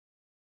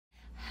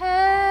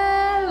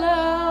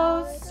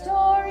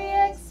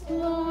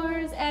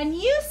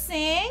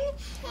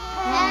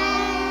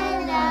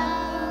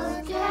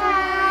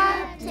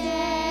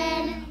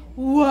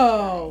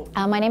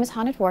is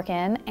Hannah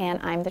Dworkin,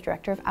 and I'm the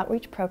Director of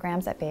Outreach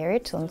Programs at Bay Area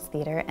Children's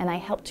Theatre, and I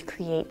helped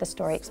create the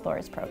Story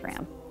Explorers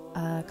program.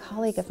 A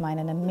colleague of mine,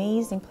 an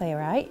amazing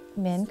playwright,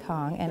 Marin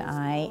Kahng, and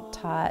I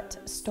taught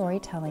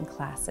storytelling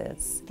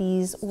classes.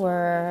 These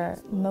were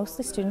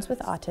mostly students with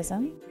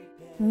autism.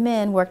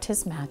 Min worked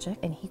his magic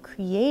and he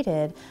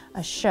created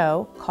a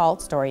show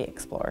called Story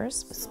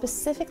Explorers,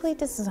 specifically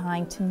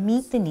designed to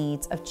meet the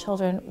needs of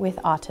children with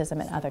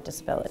autism and other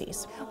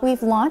disabilities.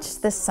 We've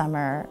launched this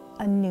summer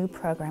a new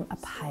program, a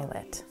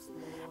pilot,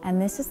 and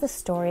this is the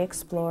Story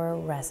Explorer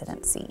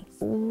Residency.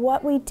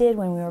 What we did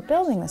when we were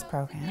building this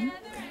program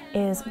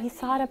is we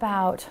thought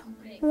about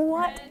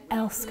what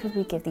else could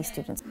we give these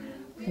students?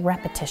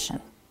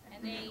 Repetition.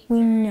 We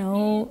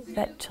know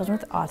that children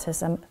with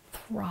autism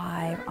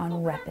thrive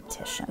on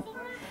repetition,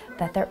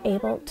 that they're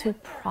able to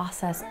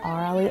process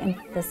orally and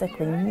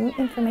physically new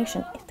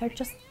information if they're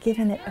just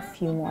given it a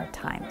few more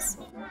times.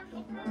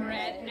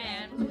 Red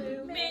and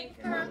blue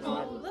make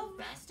purple, a little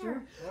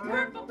faster.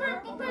 Purple,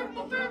 purple,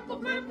 purple, purple,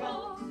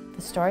 purple.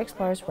 The Story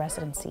Explorers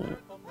Residency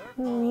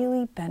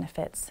really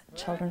benefits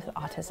children with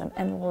autism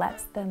and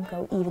lets them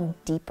go even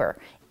deeper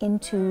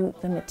into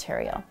the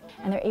material.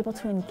 And they're able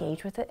to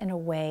engage with it in a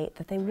way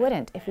that they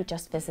wouldn't if we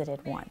just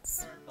visited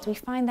once. So we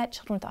find that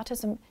children with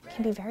autism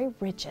can be very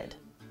rigid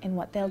in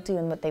what they'll do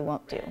and what they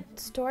won't do.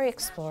 Story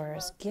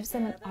Explorers gives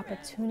them an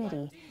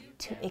opportunity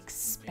to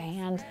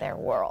expand their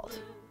world.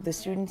 The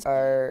students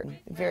are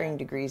varying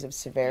degrees of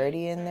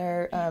severity in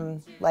their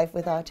life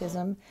with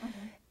autism.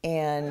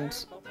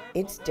 And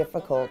it's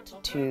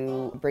difficult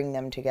to bring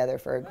them together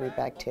for a group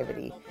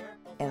activity.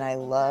 And I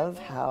love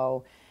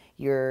how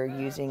you're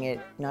using it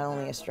not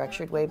only a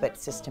structured way, but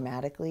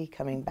systematically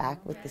coming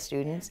back with the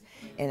students.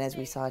 And as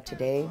we saw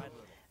today,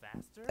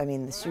 I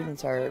mean, the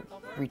students are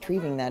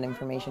retrieving that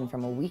information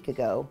from a week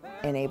ago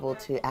and able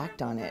to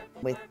act on it,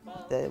 with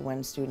the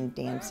one student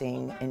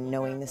dancing and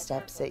knowing the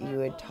steps that you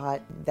had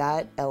taught.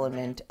 That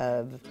element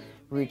of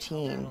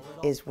routine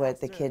is what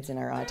the kids in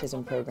our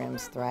autism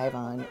programs thrive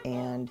on,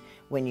 and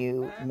when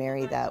you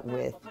marry that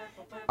with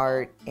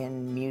art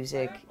and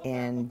music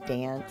and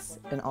dance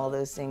and all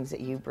those things that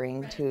you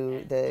bring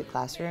to the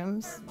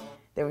classrooms,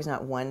 there was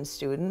not one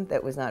student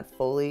that was not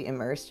fully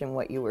immersed in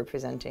what you were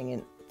presenting,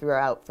 and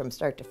throughout, from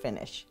start to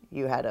finish,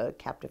 you had a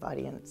captive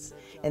audience.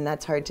 And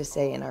that's hard to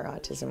say in our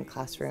autism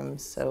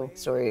classrooms, so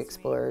Story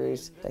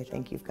Explorers, I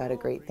think you've got a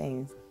great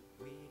thing.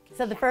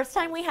 So the first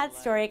time we had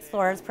Story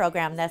Explorers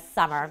program this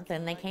summer,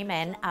 then they came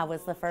in,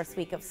 was the first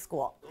week of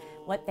school.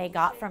 What they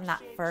got from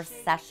that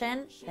first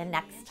session, the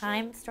next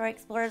time Story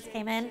Explorers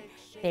came in,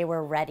 they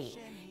were ready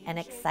and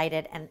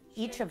excited, and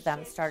each of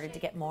them started to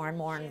get more and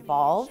more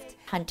involved.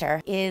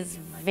 Hunter is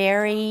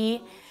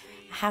very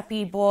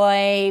happy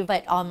boy,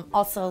 but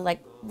also like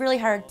really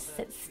hard to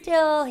sit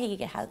still. He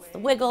has the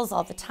wiggles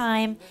all the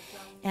time.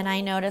 And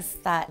I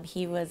noticed that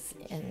he was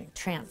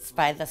entranced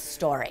by the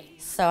story.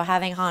 So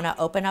having Hannah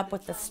open up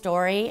with the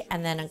story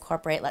and then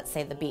incorporate, let's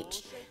say, the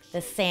beach,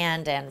 the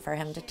sand in for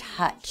him to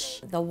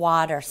touch, the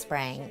water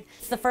spraying.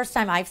 It's the first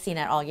time I've seen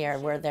it all year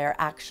where they're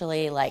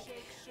actually like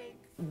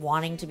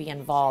wanting to be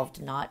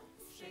involved, not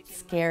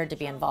scared to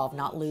be involved,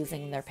 not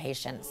losing their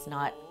patience,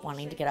 not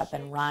wanting to get up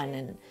and run.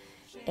 And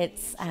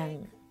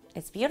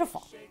it's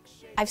beautiful.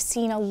 I've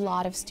seen a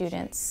lot of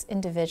students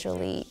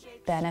individually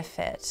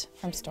benefit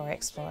from Story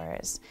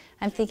Explorers.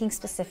 I'm thinking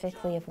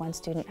specifically of one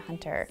student,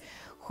 Hunter,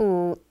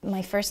 who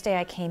my first day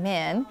I came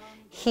in,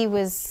 he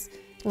was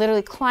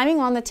literally climbing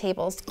on the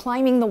tables,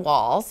 climbing the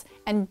walls,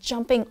 and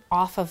jumping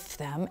off of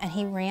them, and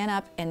he ran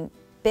up and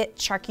bit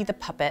Sharky the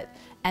puppet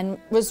and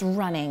was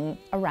running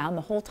around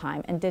the whole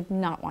time and did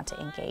not want to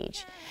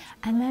engage.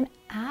 And then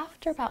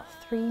after about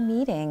 3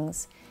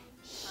 meetings,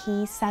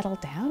 he settled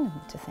down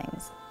into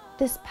things.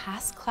 This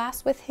past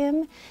class with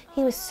him,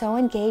 he was so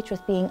engaged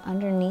with being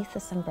underneath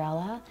this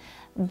umbrella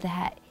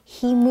that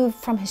he moved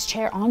from his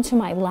chair onto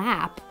my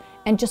lap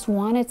and just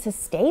wanted to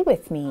stay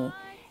with me.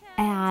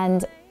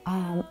 And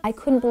I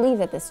couldn't believe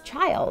that this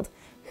child,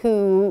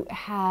 who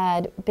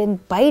had been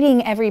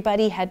biting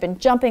everybody, had been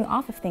jumping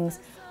off of things,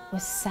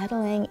 was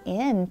settling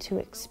into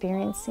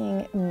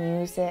experiencing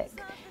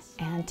music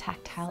and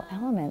tactile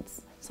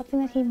elements, something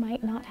that he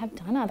might not have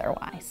done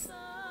otherwise.